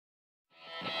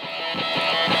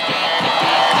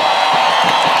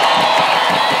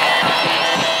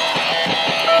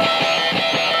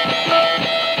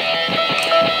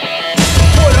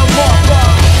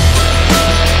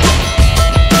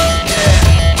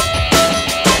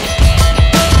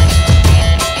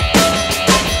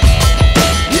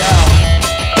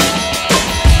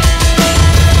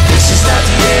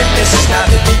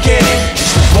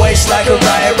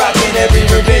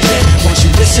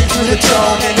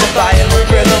violent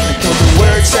rhythm. Though the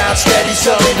words sound steady,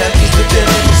 suddenly memories begin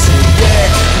to say, yeah,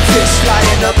 fists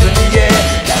flying up in the air,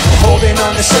 that we're holding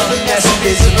on to something that's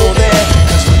invisible there.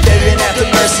 Cause we're living at the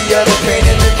mercy of the pain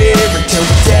and the fear, until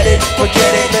we get it,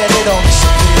 forget it, let it all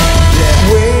disappear.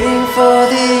 Yeah. Waiting for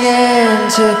the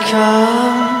end to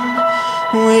come,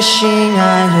 wishing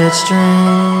I had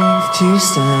strength to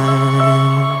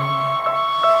stand.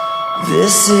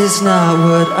 This is not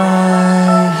what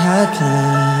I had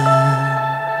planned.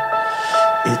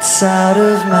 It's out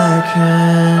of my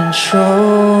control.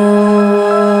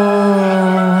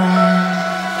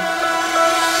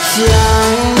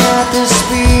 Flying at the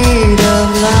speed of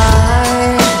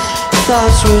light,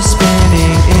 thoughts were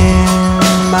spinning in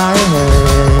my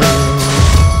head.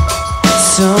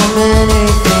 So many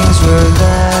things were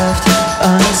left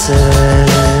unsaid.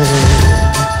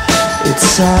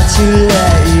 It's hard to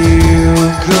let you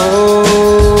go.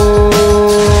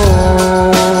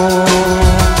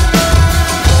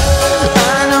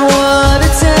 I know what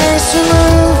it takes to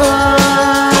move on.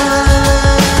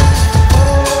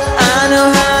 I know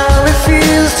how it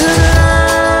feels to lie.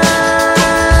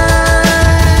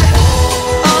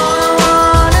 All I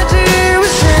wanna do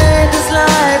is trade this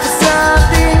life for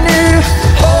something new,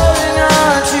 holding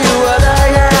on to what I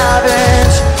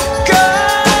haven't got.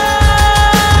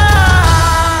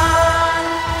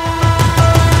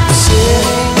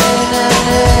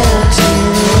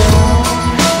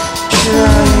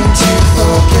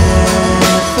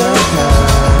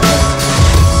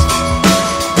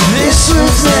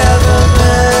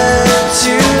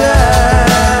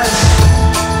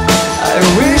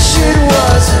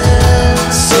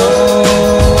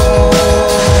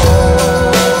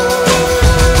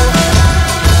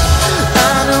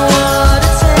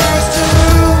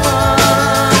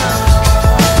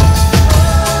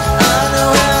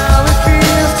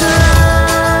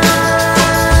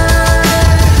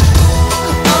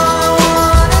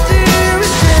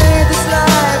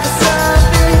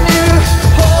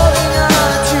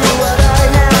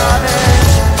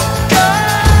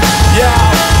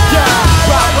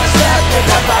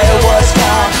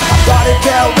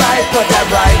 But that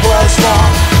right was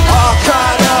wrong. All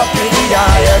caught up in the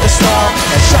eye of the storm,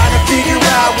 and trying to figure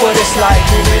out what it's like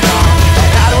moving on.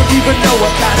 And I don't even know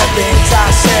what kind of things I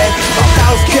said. My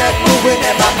mouth kept moving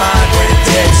and my mind went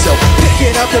dead. So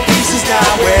picking up the pieces now,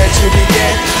 where to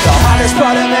begin? The hardest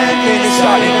part of man is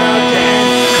starting again.